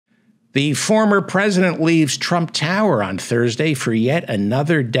The former president leaves Trump Tower on Thursday for yet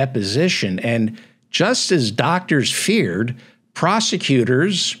another deposition, and just as doctors feared,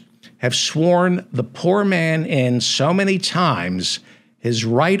 prosecutors have sworn the poor man in so many times, his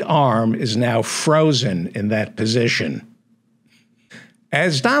right arm is now frozen in that position.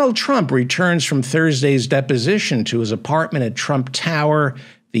 As Donald Trump returns from Thursday's deposition to his apartment at Trump Tower,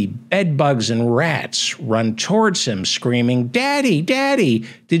 the bedbugs and rats run towards him, screaming, "Daddy, Daddy,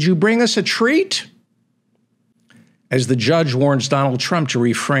 did you bring us a treat?" As the judge warns Donald Trump to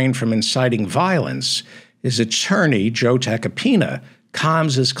refrain from inciting violence, his attorney, Joe Tacopina,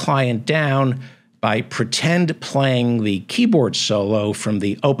 calms his client down by pretend playing the keyboard solo from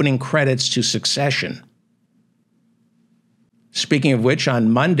the opening credits to Succession. Speaking of which,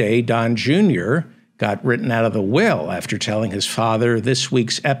 on Monday, Don Jr. got written out of the will after telling his father this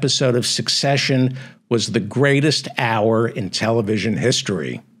week's episode of Succession was the greatest hour in television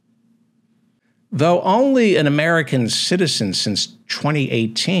history. Though only an American citizen since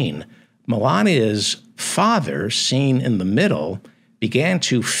 2018, Melania's father, seen in the middle, began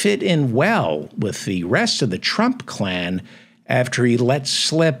to fit in well with the rest of the Trump clan after he let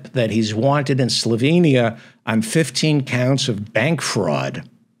slip that he's wanted in Slovenia on 15 counts of bank fraud.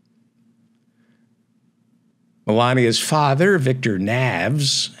 Melania's father, Victor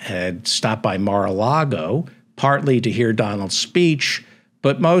Navs, had stopped by Mar-a-Lago, partly to hear Donald's speech,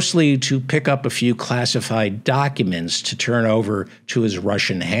 but mostly to pick up a few classified documents to turn over to his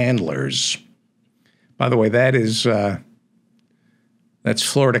Russian handlers. By the way, that's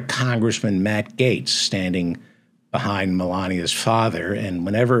Florida Congressman Matt Gaetz standing behind Melania's father, and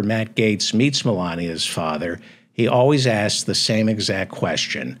whenever Matt Gaetz meets Melania's father, he always asks the same exact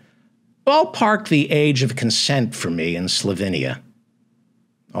question: ballpark the age of consent for me in Slovenia.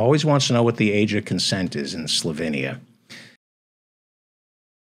 Always wants to know what the age of consent is in Slovenia.